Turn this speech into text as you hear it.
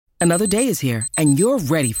Another day is here, and you're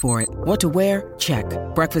ready for it. What to wear? Check.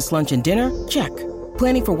 Breakfast, lunch, and dinner? Check.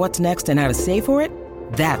 Planning for what's next and how to save for it?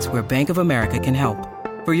 That's where Bank of America can help.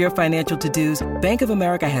 For your financial to-dos, Bank of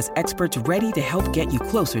America has experts ready to help get you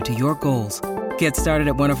closer to your goals. Get started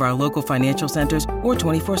at one of our local financial centers or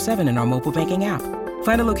 24/7 in our mobile banking app.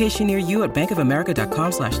 Find a location near you at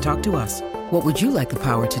bankofamerica.com/talktous. What would you like the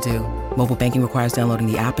power to do? Mobile banking requires downloading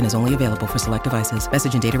the app and is only available for select devices.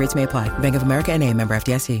 Message and data rates may apply. Bank of America N.A., member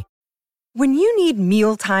FDIC. When you need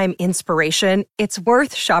mealtime inspiration, it's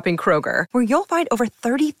worth shopping Kroger, where you'll find over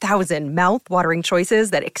 30,000 mouth-watering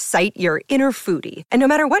choices that excite your inner foodie. And no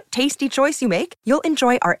matter what tasty choice you make, you'll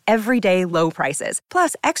enjoy our everyday low prices,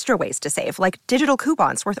 plus extra ways to save, like digital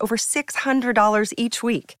coupons worth over $600 each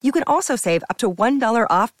week. You can also save up to $1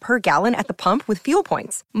 off per gallon at the pump with fuel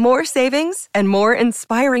points. More savings and more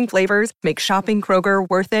inspiring flavors make shopping Kroger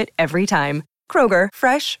worth it every time. Kroger,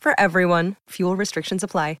 fresh for everyone. Fuel restrictions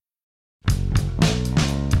apply.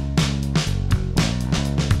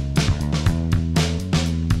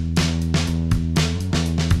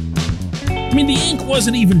 I mean, the ink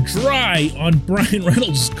wasn't even dry on Bryan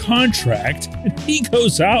Reynolds' contract, and he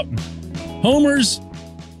goes out and homers,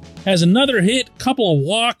 has another hit, couple of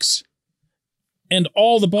walks, and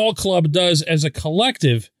all the ball club does as a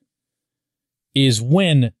collective is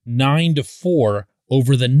win 9-4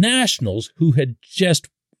 over the Nationals, who had just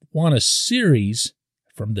won a series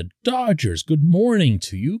from the Dodgers. Good morning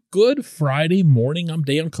to you. Good Friday morning. I'm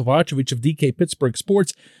Dejan Kovacevic of DK Pittsburgh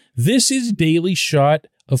Sports. This is Daily Shot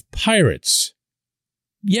of Pirates.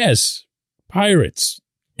 Yes, Pirates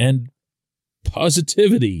and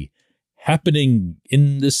positivity happening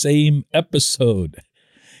in the same episode.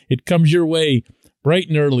 It comes your way bright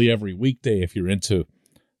and early every weekday if you're into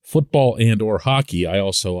football and or hockey. I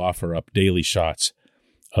also offer up daily shots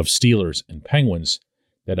of Steelers and Penguins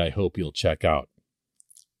that I hope you'll check out.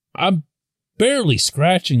 I'm barely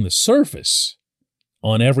scratching the surface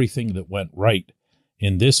on everything that went right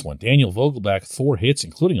in this one. Daniel Vogelbach, 4 hits,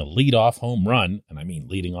 including a leadoff home run, and I mean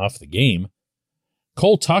leading off the game.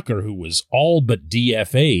 Cole Tucker, who was all but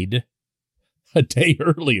DFA'd a day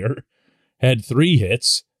earlier, had 3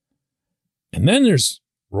 hits. And then there's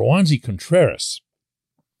Roansy Contreras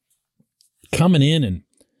coming in and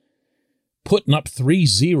putting up 3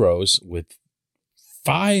 zeros with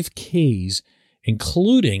 5 Ks,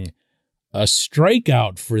 including a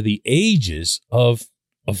strikeout for the ages of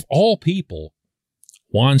all people.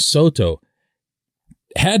 Juan Soto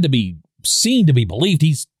had to be seen to be believed.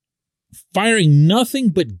 He's firing nothing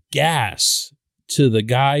but gas to the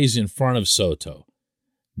guys in front of Soto.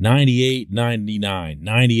 98-99,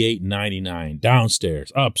 98-99,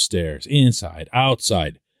 downstairs, upstairs, inside,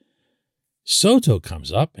 outside. Soto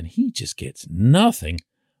comes up and he just gets nothing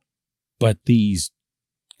but these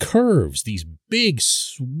curves, these big,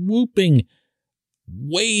 swooping,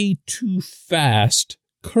 way too fast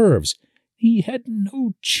curves. He had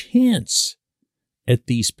no chance at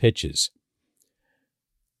these pitches.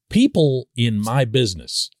 People in my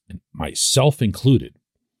business, and myself included,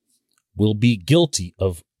 will be guilty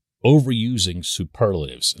of overusing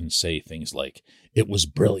superlatives and say things like, it was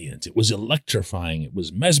brilliant, it was electrifying, it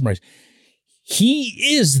was mesmerizing. He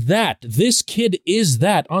is that. This kid is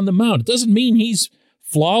that on the mound. It doesn't mean he's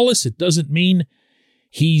flawless. It doesn't mean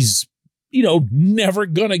he's never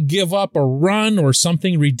going to give up a run or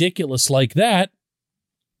something ridiculous like that.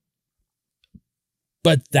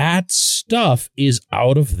 But that stuff is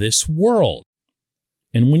out of this world.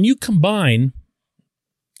 And when you combine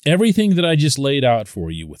everything that I just laid out for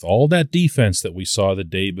you with all that defense that we saw the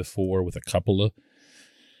day before with a couple of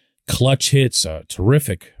clutch hits, a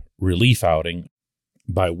terrific relief outing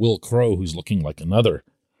by Will Crowe, who's looking like another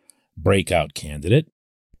breakout candidate,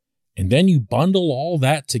 and then you bundle all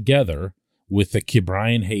that together with the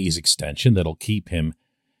Ke'Bryan Hayes extension that'll keep him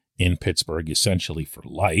in Pittsburgh essentially for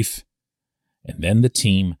life. And then the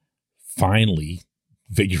team finally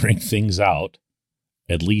figuring things out,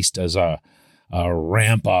 at least as a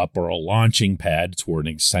ramp up or a launching pad toward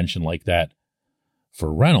an extension like that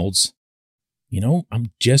for Reynolds.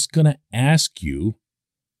 I'm just going to ask you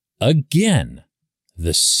again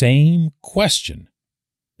the same question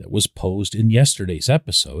that was posed in yesterday's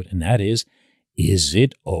episode, and that is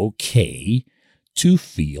it okay to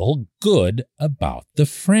feel good about the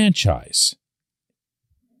franchise?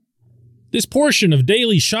 This portion of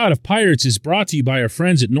Daily Shot of Pirates is brought to you by our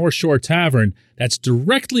friends at North Shore Tavern. That's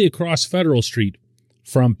directly across Federal Street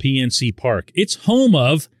from PNC Park. It's home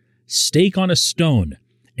of Steak on a Stone,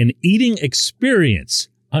 an eating experience,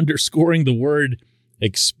 underscoring the word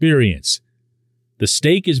experience. The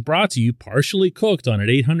steak is brought to you partially cooked on an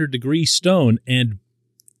 800-degree stone, and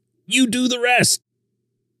you do the rest.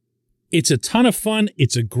 It's a ton of fun,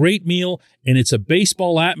 it's a great meal, and it's a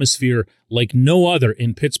baseball atmosphere like no other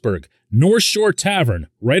in Pittsburgh. North Shore Tavern,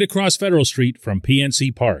 right across Federal Street from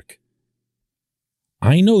PNC Park.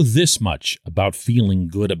 I know this much about feeling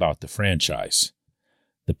good about the franchise.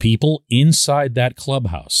 The people inside that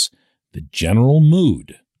clubhouse, the general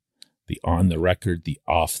mood, the on the record, the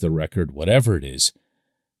off the record, whatever it is,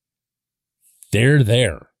 they're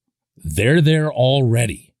there. They're there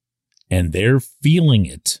already, and they're feeling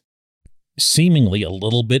it seemingly a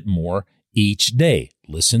little bit more each day.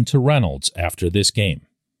 Listen to Reynolds after this game.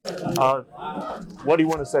 What do you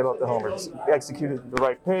want to say about the homers? Executed the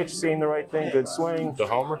right pitch, seeing the right thing, good swing. The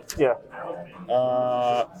homer? Yeah.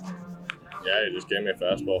 Yeah, he just gave me a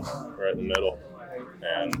fastball right in the middle.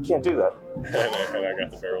 And You can't do that. and I got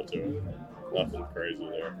the barrel to it. Nothing crazy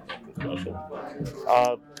there. Nothing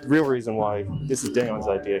special. Real reason why this is Dion's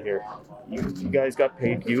idea here. You guys got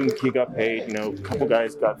paid. You and Key got paid. You know, a couple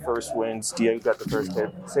guys got first wins. Dio got the first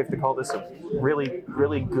hit. Safe to call this a really,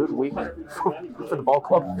 really good week for the ball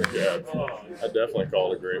club. Yeah, I definitely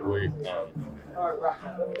call it a great week.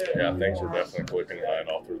 Yeah, things are definitely clicking right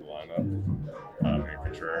all through the lineup. And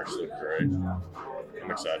Contreras looked great.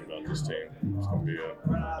 I'm excited about this team.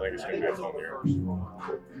 I think it's gonna be a fun year.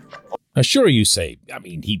 Now, sure, you say, I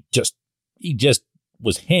mean, he just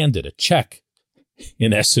was handed a check,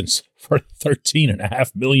 in essence, for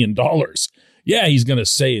 $13.5 million. Yeah, he's going to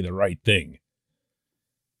say the right thing.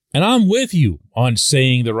 And I'm with you on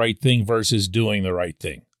saying the right thing versus doing the right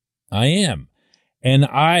thing. I am. And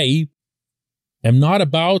I am not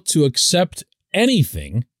about to accept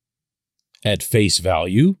anything at face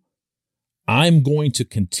value. I'm going to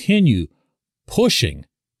continue pushing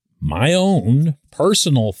my own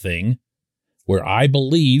personal thing where I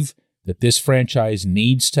believe that this franchise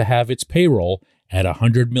needs to have its payroll at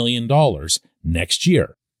 $100 million next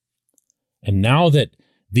year. And now that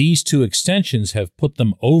these two extensions have put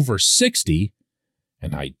them over 60,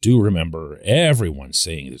 and I do remember everyone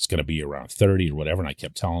saying it's going to be around 30 or whatever, and I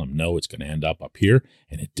kept telling them, no, it's going to end up here,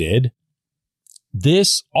 and it did.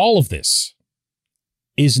 All of this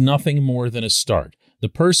is nothing more than a start. The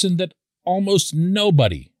person that almost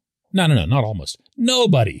nobody, not almost,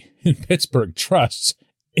 nobody in Pittsburgh trusts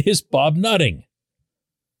is Bob Nutting.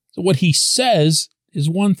 So what he says is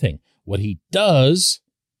one thing. What he does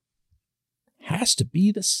has to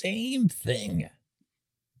be the same thing.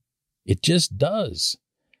 It just does.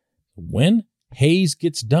 When Hayes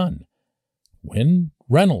gets done, when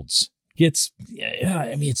Reynolds gets,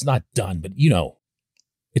 I mean, it's not done, but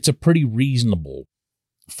it's a pretty reasonable,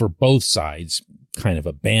 for both sides, kind of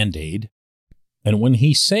a Band-Aid. And when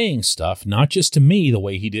he's saying stuff, not just to me the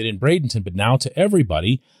way he did in Bradenton, but now to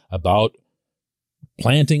everybody about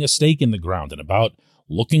planting a stake in the ground and about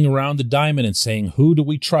looking around the diamond and saying, who do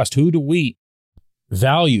we trust? Who do we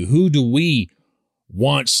value? Who do we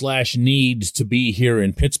want/need to be here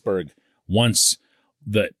in Pittsburgh once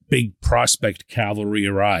the big prospect cavalry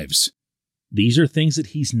arrives? These are things that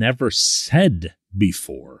he's never said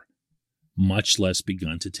before, much less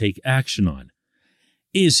begun to take action on.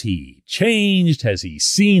 Is he changed? Has he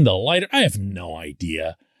seen the light? I have no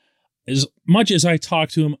idea. As much as I talk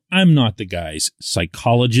to him, I'm not the guy's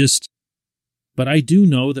psychologist, but I do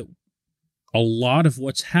know that a lot of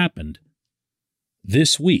what's happened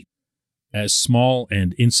this week, as small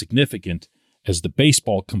and insignificant as the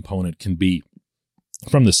baseball component can be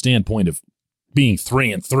from the standpoint of being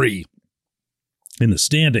 3-3 in the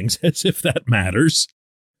standings, as if that matters,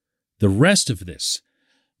 the rest of this,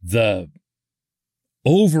 the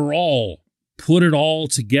overall put it all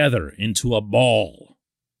together into a ball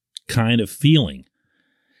kind of feeling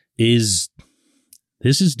this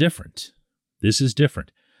is different. This is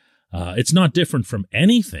different. It's not different from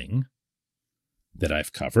anything that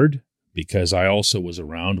I've covered, because I also was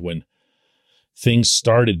around when things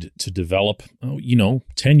started to develop,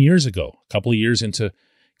 10 years ago, a couple of years into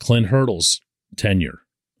Clint Hurdle's tenure,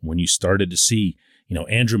 when you started to see,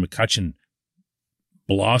 Andrew McCutchen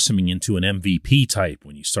blossoming into an MVP type,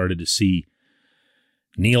 when you started to see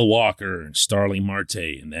Neil Walker and Starling Marte,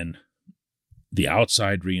 and then the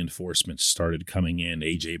outside reinforcements started coming in,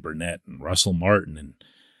 A.J. Burnett and Russell Martin, and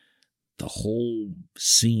the whole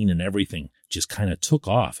scene and everything just kind of took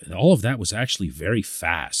off. And all of that was actually very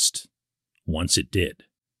fast once it did.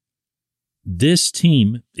 This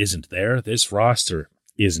team isn't there. This roster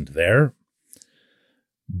isn't there.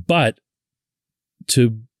 But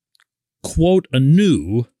to quote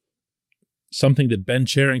anew something that Ben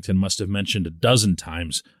Cherington must have mentioned a dozen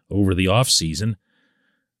times over the offseason,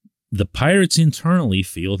 the Pirates internally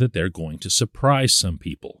feel that they're going to surprise some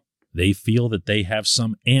people. They feel that they have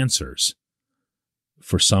some answers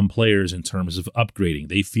for some players in terms of upgrading.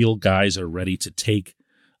 They feel guys are ready to take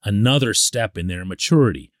another step in their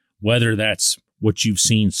maturity, whether that's what you've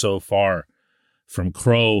seen so far from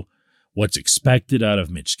Crow, what's expected out of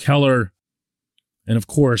Mitch Keller, and of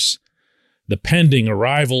course, the pending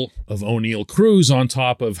arrival of O'Neal Cruz on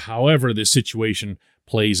top of however this situation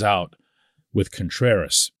plays out with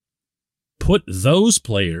Contreras. Put those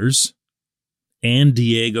players and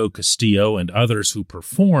Diego Castillo and others who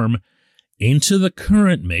perform into the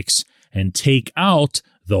current mix and take out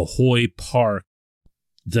the Hoy Park,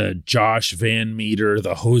 the Josh Van Meter,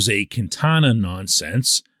 the Jose Quintana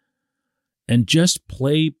nonsense, and just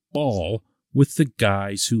play ball with the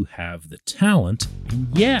guys who have the talent. And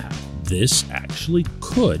yeah, this actually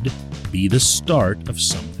could be the start of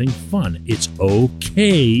something fun. It's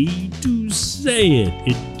okay to say it.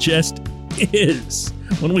 It just is.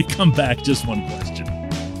 When we come back, just one question.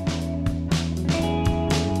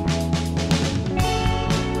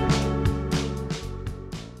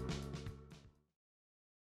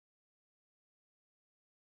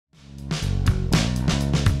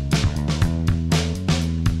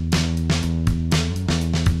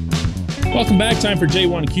 Welcome back. Time for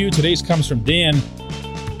J1Q. Today's comes from Dan.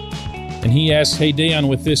 And he asks, hey, Dan,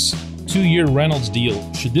 with this 2-year Reynolds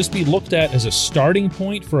deal, should this be looked at as a starting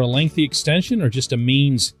point for a lengthy extension or just a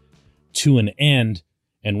means to an end,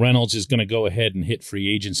 and Reynolds is going to go ahead and hit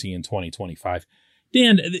free agency in 2025?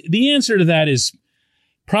 Dan, the answer to that is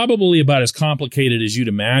probably about as complicated as you'd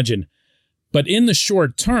imagine. But in the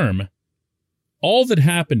short term, all that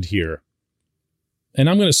happened here, and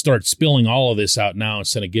I'm going to start spilling all of this out now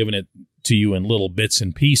instead of giving it to you in little bits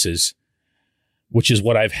and pieces, which is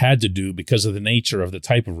what I've had to do because of the nature of the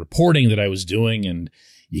type of reporting that I was doing. And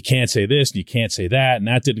you can't say this and you can't say that, and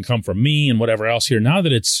that didn't come from me and whatever else here. Now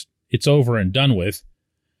that it's over and done with,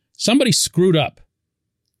 somebody screwed up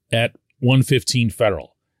at 115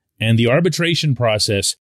 Federal. And the arbitration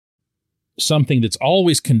process, something that's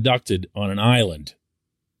always conducted on an island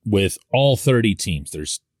with all 30 teams.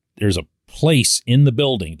 There's a place in the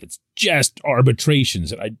building that's just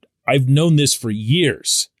arbitrations. And I've known this for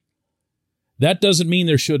years. That doesn't mean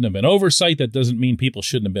there shouldn't have been oversight. That doesn't mean people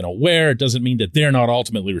shouldn't have been aware. It doesn't mean that they're not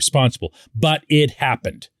ultimately responsible. But it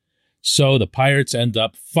happened. So the Pirates end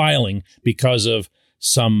up filing because of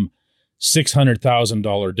some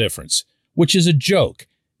 $600,000 difference, which is a joke,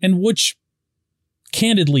 and which,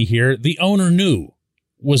 candidly here, the owner knew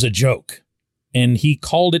was a joke. And he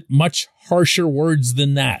called it much harsher words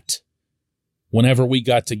than that whenever we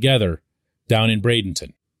got together down in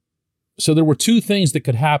Bradenton. So there were two things that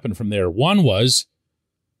could happen from there. One was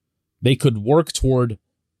they could work toward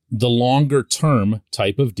the longer term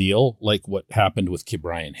type of deal, like what happened with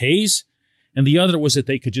Ke'Bryan Hayes. And the other was that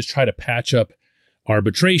they could just try to patch up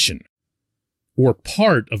arbitration, or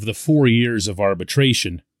part of the 4 years of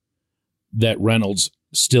arbitration that Reynolds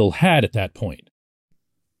still had at that point.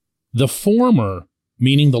 The former,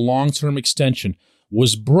 meaning the long-term extension,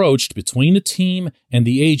 was broached between the team and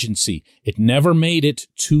the agency. It never made it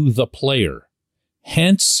to the player.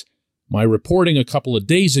 Hence, my reporting a couple of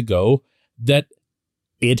days ago that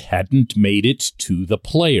it hadn't made it to the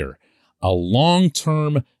player. A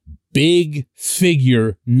long-term, big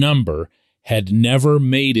figure number had never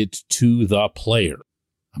made it to the player.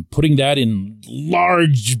 I'm putting that in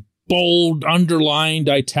large, bold, underlined,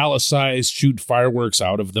 italicized, shoot fireworks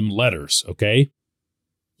out of them letters, okay?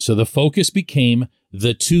 So the focus became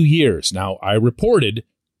the 2 years. Now, I reported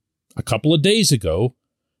a couple of days ago,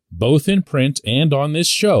 both in print and on this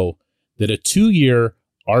show, that a 2-year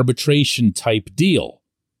arbitration type deal,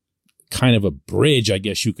 kind of a bridge, I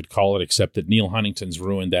guess you could call it, except that Neil Huntington's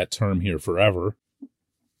ruined that term here forever.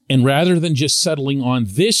 And rather than just settling on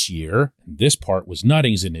this year, this part was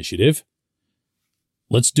Nutting's initiative,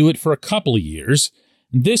 let's do it for a couple of years.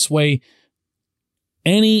 And this way,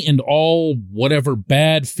 any and all whatever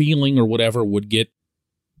bad feeling or whatever would get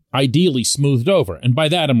ideally smoothed over. And by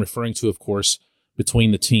that, I'm referring to, of course,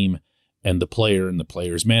 between the team and the player and the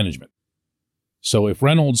player's management. So if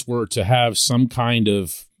Reynolds were to have some kind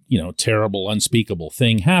of, terrible, unspeakable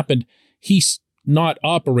thing happen, he's not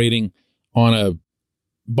operating on a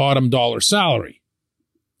bottom dollar salary.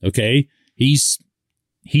 Okay? He's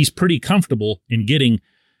pretty comfortable in getting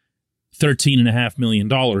 $13.5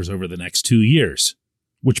 million over the next 2 years,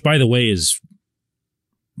 which, by the way, is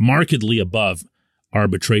markedly above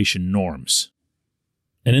arbitration norms.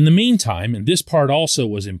 And in the meantime, and this part also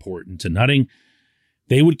was important to Nutting,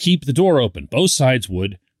 they would keep the door open, both sides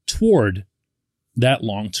would, toward that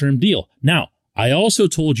long-term deal. Now, I also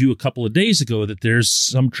told you a couple of days ago that there's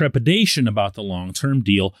some trepidation about the long-term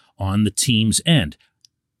deal on the team's end,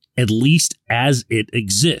 at least as it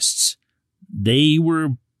exists. they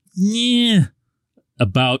were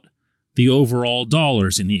about the overall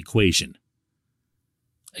dollars in the equation.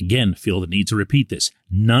 Again, feel the need to repeat this.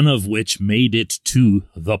 None of which made it to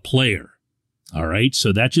the player. All right,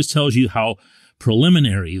 so that just tells you how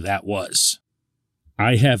preliminary that was.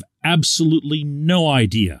 I have absolutely no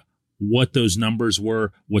idea what those numbers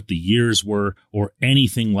were, what the years were, or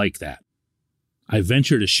anything like that. I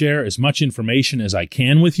venture to share as much information as I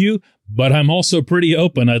can with you, but I'm also pretty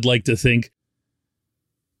open, I'd like to think,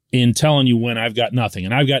 in telling you when I've got nothing.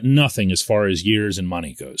 And I've got nothing as far as years and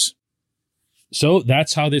money goes. So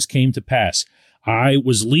that's how this came to pass. I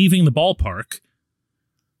was leaving the ballpark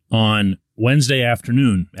on Wednesday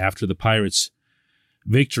afternoon after the Pirates'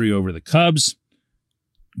 victory over the Cubs.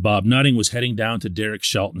 Bob Nutting was heading down to Derek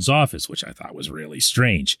Shelton's office, which I thought was really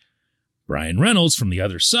strange. Brian Reynolds, from the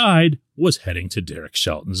other side, was heading to Derek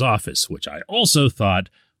Shelton's office, which I also thought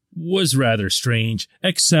was rather strange,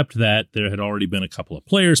 except that there had already been a couple of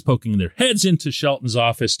players poking their heads into Shelton's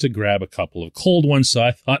office to grab a couple of cold ones, so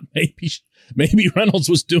I thought maybe Reynolds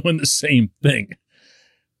was doing the same thing.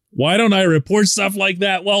 Why don't I report stuff like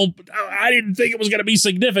that? Well, I didn't think it was going to be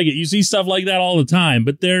significant. You see stuff like that all the time,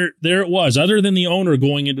 but there it was. Other than the owner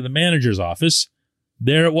going into the manager's office,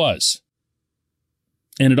 there it was.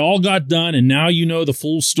 And it all got done, and now you know the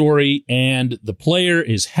full story, and the player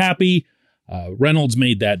is happy. Reynolds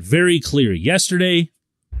made that very clear yesterday.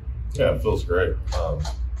 Yeah, it feels great. I'm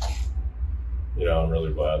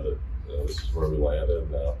really glad that this is where we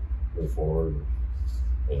landed. Now, move forward.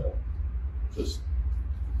 Just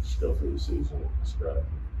go through the season. It's great.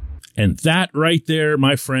 And that right there,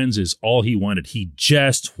 my friends, is all he wanted. He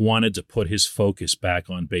just wanted to put his focus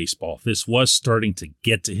back on baseball. This was starting to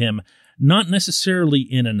get to him, not necessarily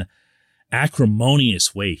in an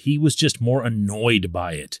acrimonious way. He was just more annoyed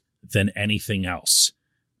by it than anything else.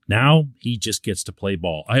 Now he just gets to play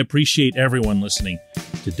ball. I appreciate everyone listening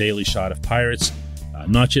to Daily Shot of Pirates,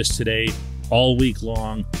 not just today, all week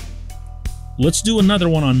long. Let's do another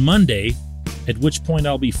one on Monday, at which point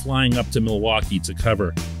I'll be flying up to Milwaukee to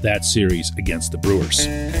cover that series against the Brewers.